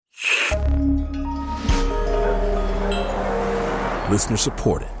Listener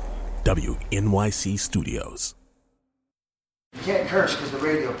supported. WNYC Studios. You can't curse because the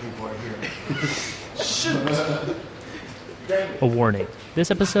radio people are here. Shoot! A warning. This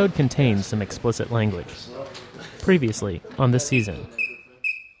episode contains some explicit language. Previously on this season.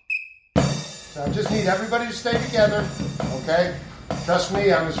 So I just need everybody to stay together, okay? Trust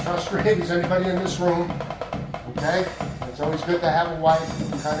me, I'm as frustrated as anybody in this room, okay? It's always good to have a wife who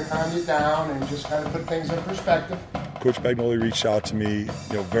can kind of calm you down and just kind of put things in perspective. Coach Bagnoli reached out to me,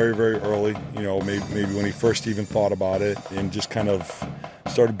 very, very early, maybe when he first even thought about it, and just kind of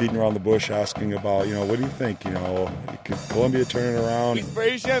started beating around the bush, asking about, what do you think? Could Columbia turn it around? We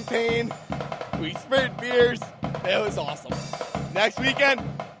sprayed champagne, we sprayed beers. It was awesome. Next weekend,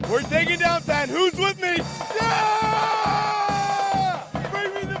 we're taking down Penn. Who's with me? Yeah!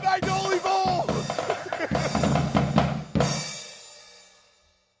 Bring me the Bagnoli Bowl!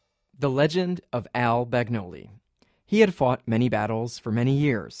 The legend of Al Bagnoli. He had fought many battles for many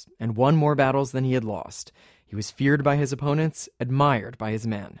years, and won more battles than he had lost. He was feared by his opponents, admired by his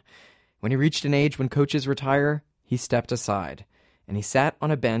men. When he reached an age when coaches retire, he stepped aside, and he sat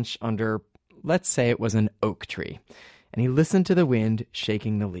on a bench under, let's say it was an oak tree, and he listened to the wind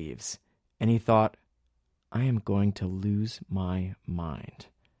shaking the leaves, and he thought, I am going to lose my mind.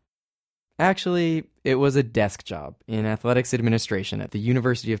 Actually, it was a desk job in athletics administration at the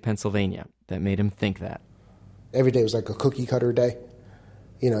University of Pennsylvania that made him think that. Every day was like a cookie cutter day,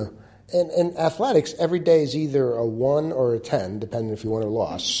 And in athletics, every day is either a 1 or a 10, depending if you won or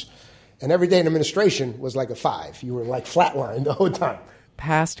lost. And every day in administration was like a 5. You were like flatlined the whole time.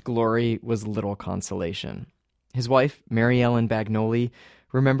 Past glory was little consolation. His wife, Mary Ellen Bagnoli,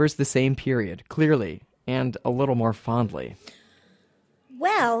 remembers the same period clearly and a little more fondly.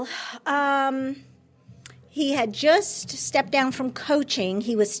 Well, he had just stepped down from coaching.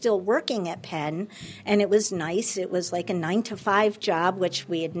 He was still working at Penn, and it was nice. It was like a 9-to-5 job, which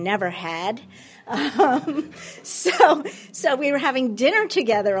we had never had. So we were having dinner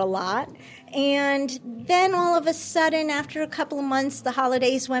together a lot. And then all of a sudden, after a couple of months, the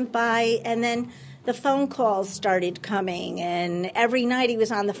holidays went by, and then the phone calls started coming. And every night he was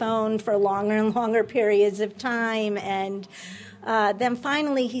on the phone for longer and longer periods of time. And then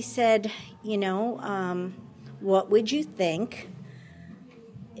finally he said, what would you think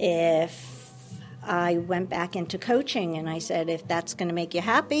if I went back into coaching? And I said, if that's going to make you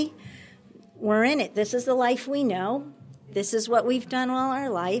happy, we're in it. This is the life we know. This is what we've done all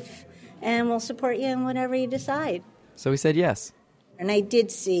our life, and we'll support you in whatever you decide. So he said yes. And I did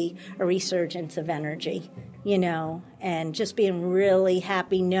see a resurgence of energy, and just being really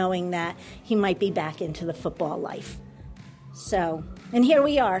happy knowing that he might be back into the football life. So, and here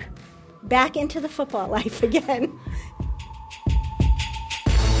we are, back into the football life again.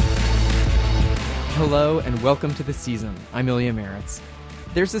 Hello and welcome to the season. I'm Ilya Meritz.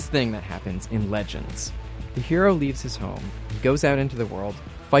 There's this thing that happens in Legends. The hero leaves his home, he goes out into the world,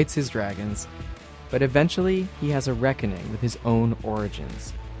 fights his dragons, but eventually he has a reckoning with his own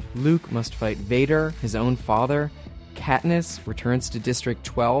origins. Luke must fight Vader, his own father. Katniss returns to District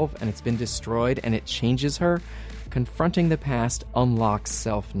 12 and it's been destroyed and it changes her. Confronting the past unlocks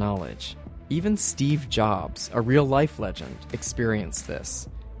self-knowledge. Even Steve Jobs, a real-life legend, experienced this.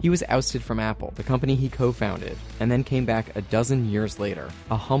 He was ousted from Apple, the company he co-founded, and then came back a dozen years later,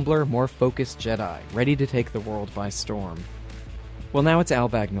 a humbler, more focused Jedi, ready to take the world by storm. Well, now it's Al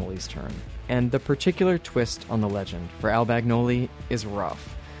Bagnoli's turn, and the particular twist on the legend for Al Bagnoli is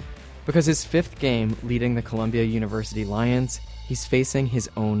rough. Because his 5th game leading the Columbia University Lions, he's facing his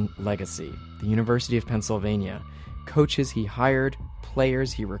own legacy, the University of Pennsylvania. Coaches he hired,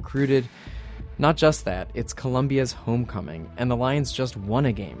 players he recruited. Not just that, it's Columbia's homecoming, and the Lions just won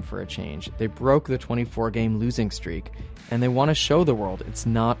a game for a change. They broke the 24-game losing streak, and they want to show the world it's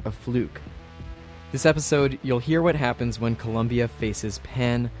not a fluke. This episode, you'll hear what happens when Columbia faces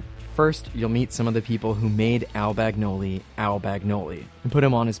Penn. First, you'll meet some of the people who made Al Bagnoli, and put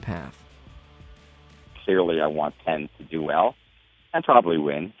him on his path. Clearly, I want Penn to do well, and probably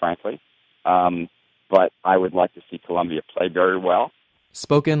win, frankly. But I would like to see Columbia play very well.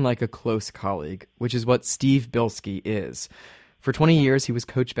 Spoken like a close colleague, which is what Steve Bilski is. For 20 years, he was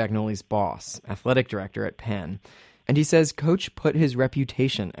Coach Bagnoli's boss, athletic director at Penn. And he says Coach put his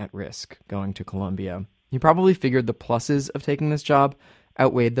reputation at risk going to Columbia. He probably figured the pluses of taking this job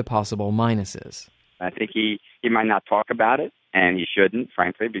outweighed the possible minuses. I think he might not talk about it, and he shouldn't,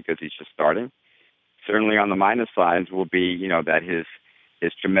 frankly, because he's just starting. Certainly on the minus side will be, that his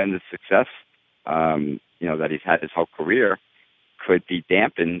tremendous success, that he's had his whole career, could be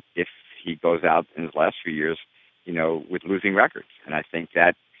dampened if he goes out in his last few years, with losing records. And I think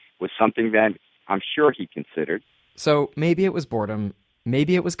that was something that I'm sure he considered. So maybe it was boredom,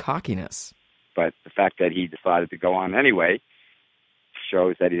 maybe it was cockiness. But the fact that he decided to go on anyway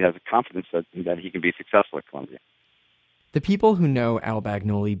shows that he has a confidence that he can be successful at Columbia. The people who know Al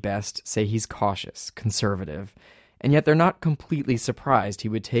Bagnoli best say he's cautious, conservative, and yet they're not completely surprised he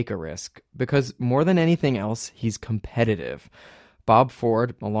would take a risk, because more than anything else, he's competitive. Bob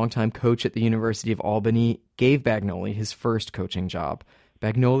Ford, a longtime coach at the University of Albany, gave Bagnoli his first coaching job.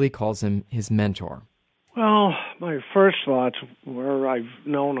 Bagnoli calls him his mentor. Well, my first thoughts were I've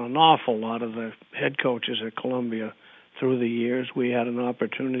known an awful lot of the head coaches at Columbia through the years. We had an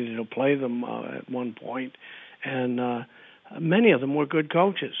opportunity to play them at one point, and many of them were good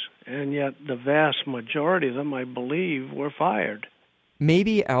coaches, and yet the vast majority of them, I believe, were fired.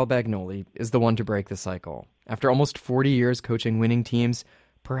 Maybe Al Bagnoli is the one to break the cycle. After almost 40 years coaching winning teams,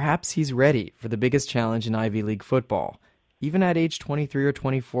 perhaps he's ready for the biggest challenge in Ivy League football. Even at age 23 or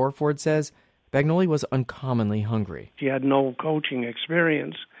 24, Ford says, Bagnoli was uncommonly hungry. He had no coaching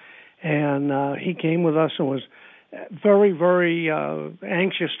experience, and he came with us and was very, very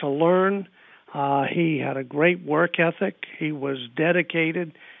anxious to learn. He had a great work ethic. He was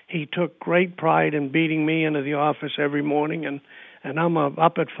dedicated. He took great pride in beating me into the office every morning, and I'm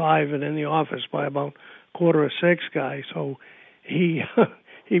up at 5 and in the office by about 5:45 guy. So he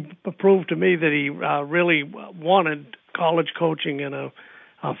proved to me that he really wanted college coaching in a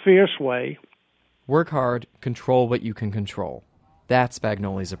fierce way. Work hard, control what you can control. That's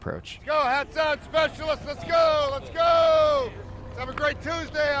Bagnoli's approach. Let's go, hats on, specialists. Let's go. Let's go. Let's have a great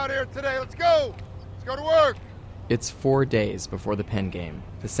Tuesday out here today. Let's go. Let's go to work. It's 4 days before the Penn game.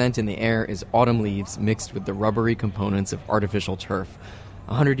 The scent in the air is autumn leaves mixed with the rubbery components of artificial turf.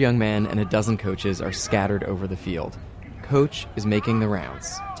 100 young men and a dozen coaches are scattered over the field. Coach is making the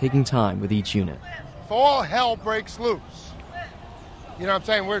rounds, taking time with each unit. If all hell breaks loose, you know what I'm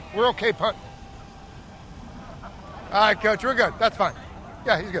saying? We're okay punt. All right, Coach, we're good. That's fine.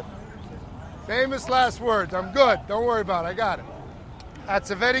 Yeah, he's good. Famous last words. I'm good. Don't worry about it. I got it.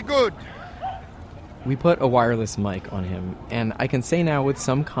 That's a very good. We put a wireless mic on him, and I can say now with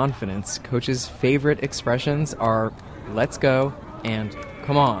some confidence, Coach's favorite expressions are, let's go, and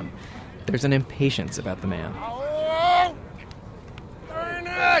come on. There's an impatience about the man. Oh, darn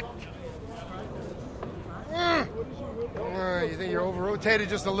it! You think you're over-rotated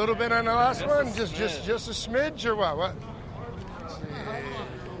just a little bit on the last one? Just a smidge or what?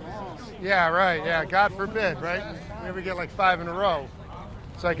 Yeah, right. Yeah, God forbid, right? We ever get like 5 in a row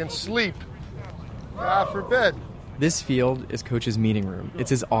so I can sleep. God forbid. This field is Coach's meeting room. It's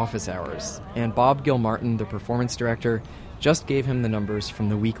his office hours. And Bob Gilmartin, the performance director, just gave him the numbers from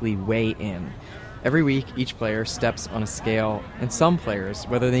the weekly weigh-in. Every week, each player steps on a scale, and some players,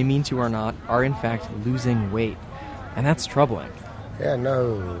 whether they mean to or not, are in fact losing weight. And that's troubling. Yeah,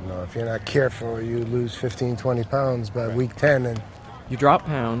 no. If you're not careful, you lose 15, 20 pounds by week 10. And you drop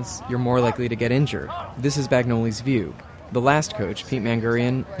pounds, you're more likely to get injured. This is Bagnoli's view. The last coach, Pete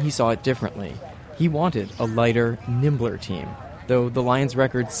Mangurian, he saw it differently. He wanted a lighter, nimbler team, though the Lions'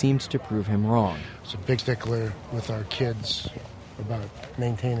 record seemed to prove him wrong. It's a big stickler with our kids about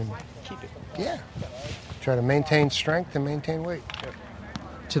maintaining. Keep it. Yeah. Try to maintain strength and maintain weight.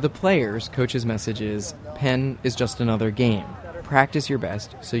 To the players, Coach's message is, Penn is just another game. Practice your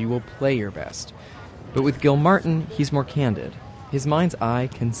best so you will play your best. But with Gilmartin, he's more candid. His mind's eye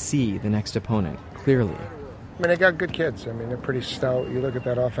can see the next opponent clearly. I mean, they got good kids. I mean, they're pretty stout. You look at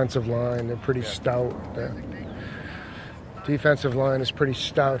that offensive line, they're pretty stout. The defensive line is pretty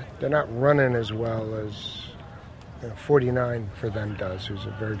stout. They're not running as well as 49 for them does, who's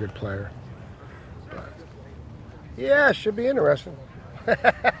a very good player. But, yeah, it should be interesting.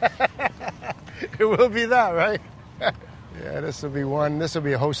 It will be that, right? Yeah, this will be one. This will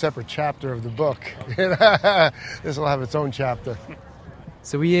be a whole separate chapter of the book. This will have its own chapter.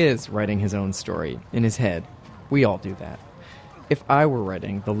 So he is writing his own story in his head. We all do that. If I were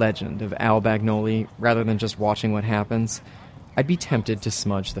writing the legend of Al Bagnoli rather than just watching what happens, I'd be tempted to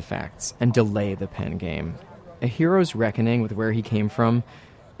smudge the facts and delay the Penn game. A hero's reckoning with where he came from,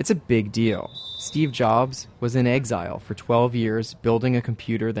 it's a big deal. Steve Jobs was in exile for 12 years building a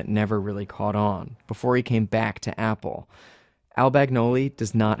computer that never really caught on before he came back to Apple. Al Bagnoli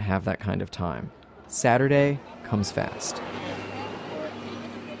does not have that kind of time. Saturday comes fast.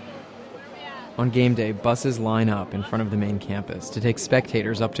 On game day, buses line up in front of the main campus to take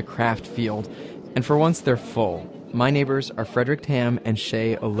spectators up to Kraft Field, and for once they're full. My neighbors are Frederick Tam and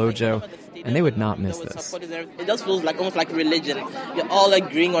Shay Olojo, and they would not miss this. It just feels like almost like religion. You're all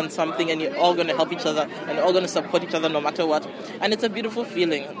agreeing on something, and you're all going to help each other, and you're all going to support each other no matter what. And it's a beautiful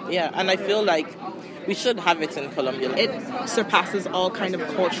feeling, yeah. And I feel like we should have it in Colombia. It surpasses all kind of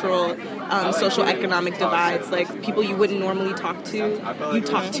cultural, social, economic divides. Like people you wouldn't normally talk to, you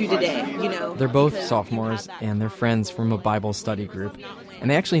talk to today, you know. They're both sophomores, and they're friends from a Bible study group. And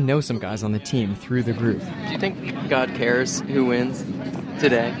they actually know some guys on the team through the group. Do you think God cares who wins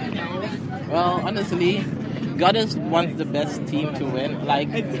today? Well, honestly, God just wants the best team to win. Like,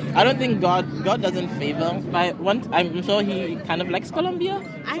 I don't think God doesn't favor. But I'm sure he kind of likes Colombia.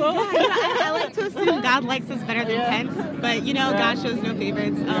 I like to assume God likes us better than Penn, but God shows no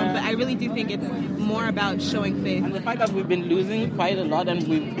favorites. But I really do think it's more about showing faith. And the fact that we've been losing quite a lot, and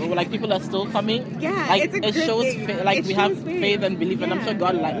people are still coming. Yeah, like, it's a it good shows thing. We have faith and belief, and I'm sure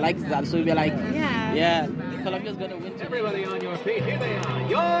God likes that. So we're like, yeah, Colombia's gonna win. Everybody on your feet, here they are,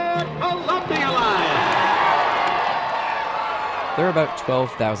 your Columbia Lions. There are about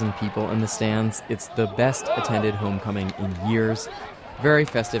 12,000 people in the stands. It's the best attended homecoming in years. Very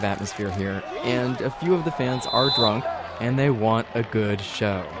festive atmosphere here, and a few of the fans are drunk, and they want a good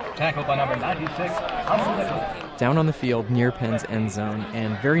show. Tackled by number 96. Down on the field near Penn's end zone,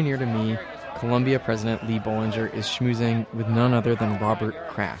 and very near to me, Columbia President Lee Bollinger is schmoozing with none other than Robert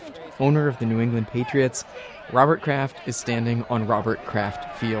Kraft, owner of the New England Patriots. Robert Kraft is standing on Robert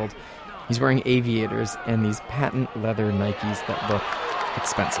Kraft Field. He's wearing aviators and these patent leather Nikes that look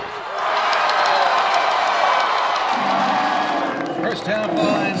expensive. First down for the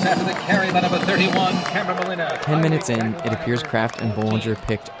Lions after the carry by number 31, Cameron Molina. 10 minutes in, it appears Kraft and Bollinger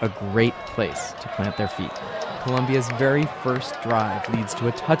picked a great place to plant their feet. Columbia's very first drive leads to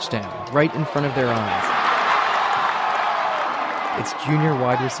a touchdown right in front of their eyes. It's junior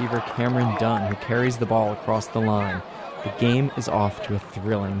wide receiver Cameron Dunn who carries the ball across the line. The game is off to a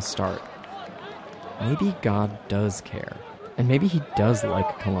thrilling start. Maybe God does care, and maybe he does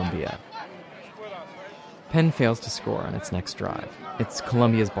like Columbia. Penn fails to score on its next drive. It's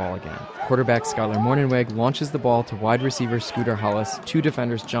Columbia's ball again. Quarterback Skylar Mornhinweg launches the ball to wide receiver Scooter Hollis. Two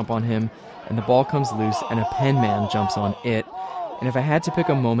defenders jump on him, and the ball comes loose, and a Penn man jumps on it. And if I had to pick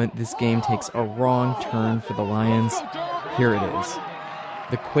a moment this game takes a wrong turn for the Lions, here it is.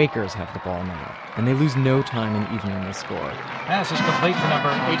 The Quakers have the ball now, and they lose no time in evening the score. Pass is complete to number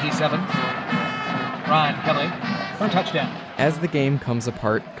 87, Ryan Kelly, for a touchdown. As the game comes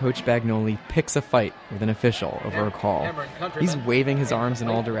apart, Coach Bagnoli picks a fight with an official over a call. He's waving his arms in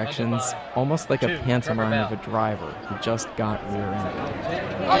all directions, almost like a pantomime of a driver who just got rear-ended.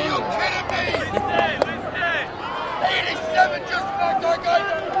 Are you kidding me? 87 just knocked our guy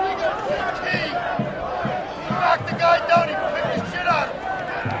down. He got key. He knocked the guy down. He picked the shit out of him.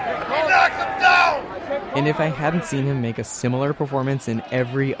 He knocked him down. And if I hadn't seen him make a similar performance in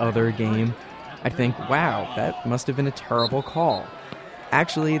every other game, I'd think, wow, that must have been a terrible call.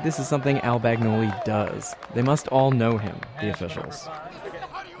 Actually, this is something Al Bagnoli does. They must all know him, the officials.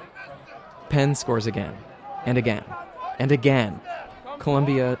 Penn scores again, and again, and again.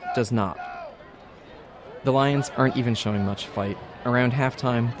 Columbia does not. The Lions aren't even showing much fight. Around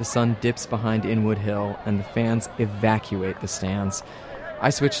halftime, the sun dips behind Inwood Hill, and the fans evacuate the stands.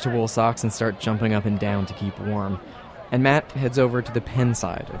 I switch to wool socks and start jumping up and down to keep warm. And Matt heads over to the Penn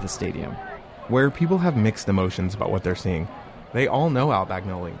side of the stadium, where people have mixed emotions about what they're seeing. They all know Al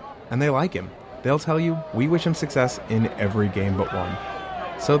Bagnoli, and they like him. They'll tell you, we wish him success in every game but one.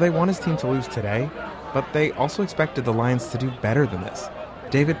 So they want his team to lose today, but they also expected the Lions to do better than this.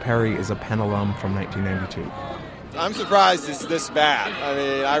 David Perry is a Penn alum from 1992. I'm surprised it's this bad. I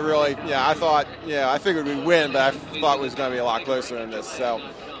mean, I figured we'd win, but I thought it was going to be a lot closer than this. So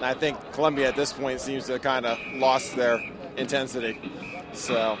I think Columbia at this point seems to have kind of lost their intensity.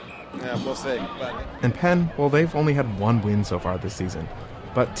 So, yeah, we'll see. And Penn, well, they've only had one win so far this season.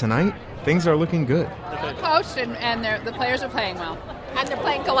 But tonight, things are looking good. Coached and the players are playing well. And they're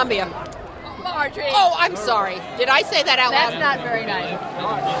playing Columbia. Marjorie. Oh, I'm sorry. Did I say that out loud? That's not very nice.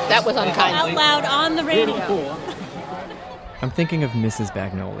 That was unkind. Out loud on the radio. I'm thinking of Mrs.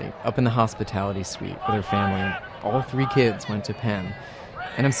 Bagnoli up in the hospitality suite with her family. All three kids went to Penn.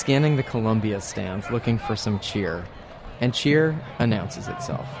 And I'm scanning the Columbia stands looking for some cheer. And cheer announces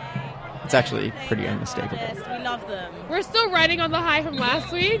itself. It's actually pretty unmistakable. Yes, we love them. We're still riding on the high from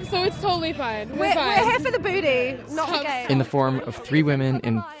last week, so it's totally fine. We're here for the booty, not the game. In the form of three women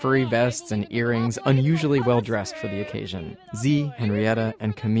in furry vests and earrings, unusually well-dressed for the occasion. Z, Henrietta,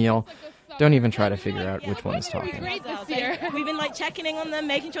 and Camille. Don't even try to figure out which one is talking. Great this year. We've been checking in on them,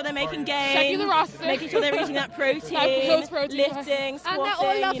 making sure they're making gains, checking the roster, making sure they're eating that protein, lifting, squatting. And they're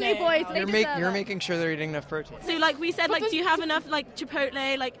all lovely boys. You're making sure they're eating enough protein. So we said, do you have enough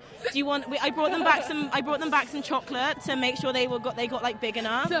Chipotle? Do you want? I brought them back some chocolate to make sure they got big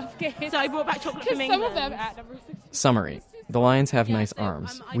enough. So I brought back chocolate from England. Some of them at number 16. Summary. The Lions have nice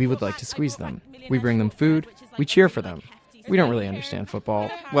arms. We would like to squeeze them. We bring them food. We cheer for them. We don't really understand football.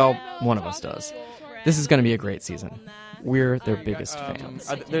 Well, one of us does. This is going to be a great season. We're their biggest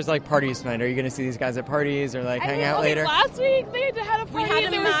fans. There's like parties tonight. Are you going to see these guys at parties or like hang out later? Last week they had a party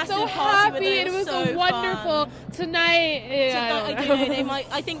and they were so happy and it was so wonderful. Tonight,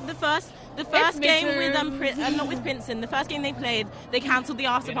 I think the first game with not with Princeton, the first game they played, they cancelled the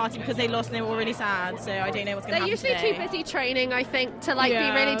after party because they lost and they were all really sad. So I don't know what's going to happen. They're usually today. too busy training, I think, to be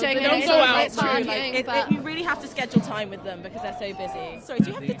really doing it. Don't go out. You really have to schedule time with them because they're so busy. Sorry, do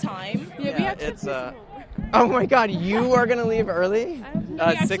you have the time? Yeah, we have to. It's Oh my God! You are gonna leave early?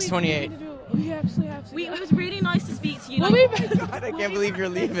 6:28. We actually have to. It was really nice to speak to you. God, I can't believe you're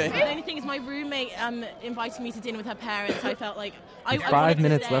leaving. The only thing is my roommate invited me to dinner with her parents. I felt like I 5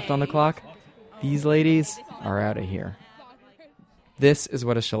 minutes left on the clock. These ladies are out of here. This is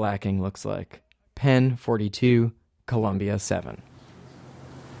what a shellacking looks like. Penn 42, Columbia 7.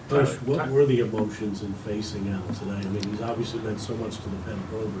 Coach, what were the emotions in facing Al today? I mean, he's obviously meant so much to the Penn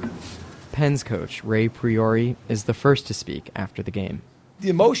program. Penn's coach, Ray Priori, is the first to speak after the game. The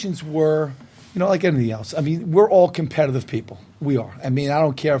emotions were, like anything else. I mean, we're all competitive people. We are. I mean, I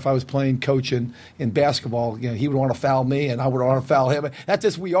don't care if I was playing coach in basketball. He would want to foul me and I would want to foul him. That's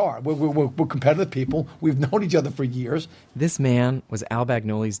just we are. We're competitive people. We've known each other for years. This man was Al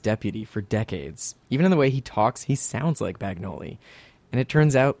Bagnoli's deputy for decades. Even in the way he talks, he sounds like Bagnoli. And it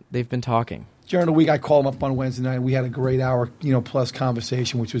turns out they've been talking. During the week, I called him up on Wednesday night. We had a great hour, plus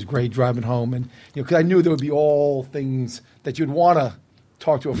conversation, which was great driving home. And, because I knew there would be all things that you'd want to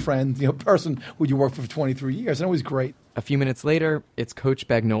talk to a friend, person who you worked for 23 years. And it was great. A few minutes later, it's Coach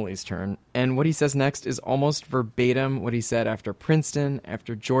Bagnoli's turn. And what he says next is almost verbatim what he said after Princeton,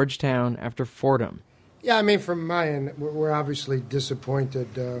 after Georgetown, after Fordham. Yeah, I mean, from my end, we're obviously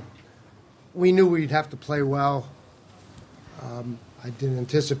disappointed. We knew we'd have to play well. I didn't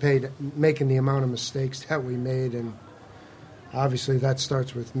anticipate making the amount of mistakes that we made, and obviously that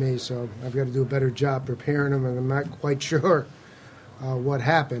starts with me, so I've got to do a better job preparing them, and I'm not quite sure what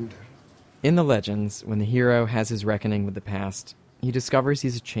happened. In The Legends, when the hero has his reckoning with the past, he discovers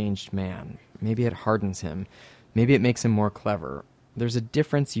he's a changed man. Maybe it hardens him. Maybe it makes him more clever. There's a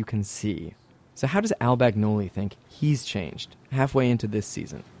difference you can see. So how does Al Bagnoli think he's changed halfway into this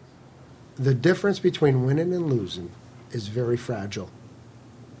season? The difference between winning and losing is very fragile.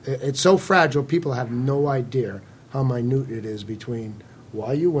 It's so fragile, people have no idea how minute it is between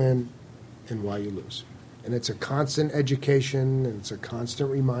why you win and why you lose. And it's a constant education, and it's a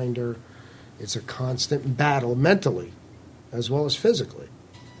constant reminder. It's a constant battle mentally as well as physically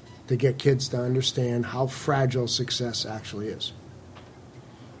to get kids to understand how fragile success actually is.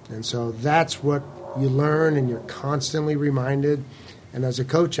 And so that's what you learn, and you're constantly reminded. And as a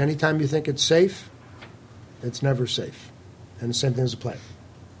coach, anytime you think it's safe, it's never safe. And the same thing as a player.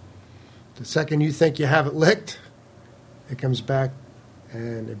 The second you think you have it licked, it comes back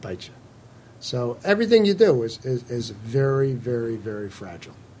and it bites you. So everything you do is very, very, very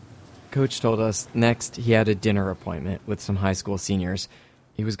fragile. Coach told us next he had a dinner appointment with some high school seniors.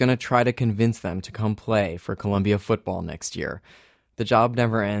 He was going to try to convince them to come play for Columbia football next year. The job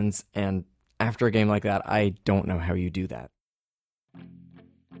never ends, and after a game like that, I don't know how you do that.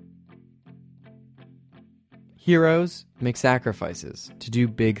 Heroes make sacrifices to do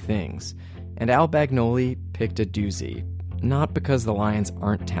big things, and Al Bagnoli picked a doozy. Not because the Lions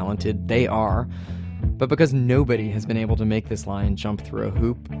aren't talented, they are, but because nobody has been able to make this Lion jump through a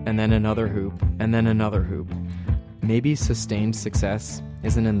hoop, and then another hoop, and then another hoop. Maybe sustained success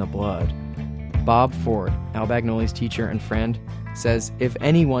isn't in the blood. Bob Ford, Al Bagnoli's teacher and friend, says if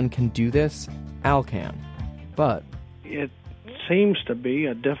anyone can do this, Al can. But it seems to be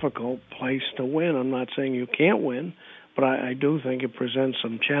a difficult place to win. I'm not saying you can't win, but I do think it presents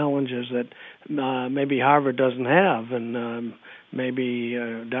some challenges that maybe Harvard doesn't have, and maybe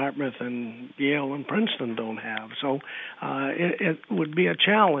Dartmouth and Yale and Princeton don't have. So it would be a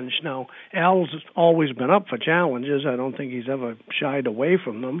challenge. Now, Al's always been up for challenges. I don't think he's ever shied away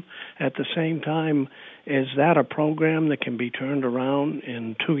from them. At the same time, is that a program that can be turned around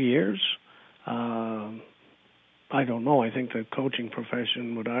in 2 years? I don't know. I think the coaching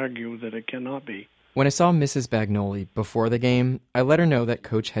profession would argue that it cannot be. When I saw Mrs. Bagnoli before the game, I let her know that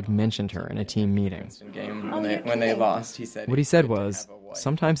Coach had mentioned her in a team meeting. When they lost, he said. What he said was,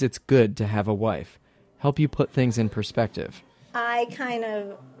 sometimes it's good to have a wife. Help you put things in perspective. I kind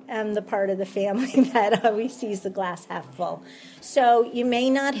of am the part of the family that always sees the glass half full. So you may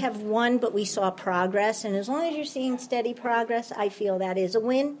not have won, but we saw progress. And as long as you're seeing steady progress, I feel that is a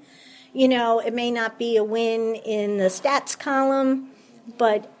win. You know, it may not be a win in the stats column,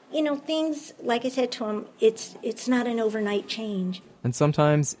 but things, like I said to him, it's not an overnight change. And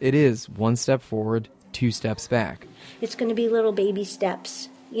sometimes it is one step forward, 2 steps back. It's going to be little baby steps,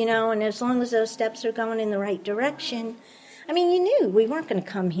 and as long as those steps are going in the right direction. I mean, you knew we weren't going to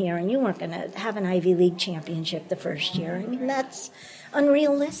come here and you weren't going to have an Ivy League championship the first year. I mean, that's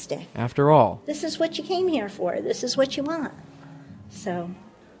unrealistic. After all, this is what you came here for. This is what you want. So,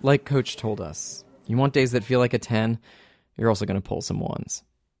 like Coach told us, you want days that feel like a 10, you're also going to pull some 1s.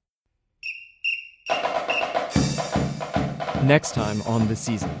 Next time on The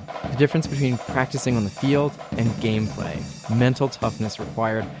Season, the difference between practicing on the field and gameplay, mental toughness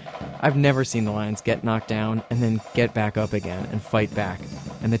required. I've never seen the Lions get knocked down and then get back up again and fight back.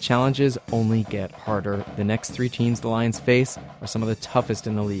 And the challenges only get harder. The next 3 teams the Lions face are some of the toughest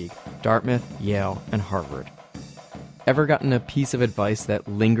in the league: Dartmouth, Yale, and Harvard. Ever gotten a piece of advice that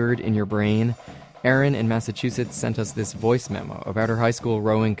lingered in your brain? Erin in Massachusetts sent us this voice memo about her high school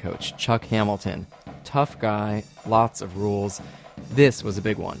rowing coach, Chuck Hamilton. Tough guy, lots of rules. This was a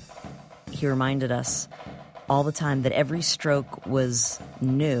big one. He reminded us all the time that every stroke was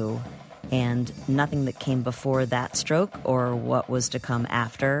new, and nothing that came before that stroke or what was to come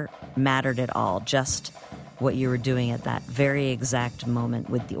after mattered at all. Just what you were doing at that very exact moment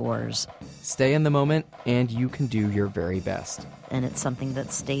with the oars. Stay in the moment, and you can do your very best. And it's something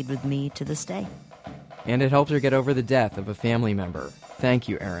that stayed with me to this day. And it helped her get over the death of a family member. Thank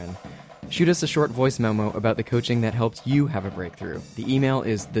you, Erin. Shoot us a short voice memo about the coaching that helped you have a breakthrough. The email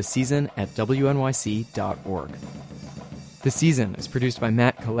is theseason@wnyc.org. The Season is produced by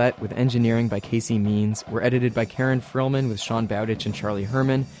Matt Collette with engineering by Casey Means. We're edited by Karen Frillman with Sean Bowditch and Charlie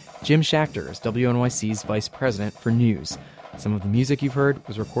Herman. Jim Schachter is WNYC's vice president for news. Some of the music you've heard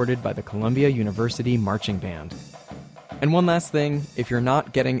was recorded by the Columbia University Marching Band. And one last thing, if you're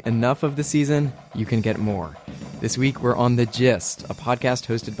not getting enough of The Season, you can get more. This week we're on The Gist, a podcast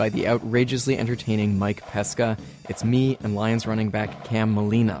hosted by the outrageously entertaining Mike Pesca. It's me and Lions running back Cam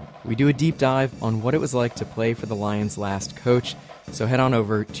Molina. We do a deep dive on what it was like to play for the Lions' last coach, so head on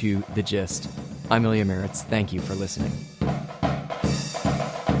over to The Gist. I'm Ilya Meritz. Thank you for listening.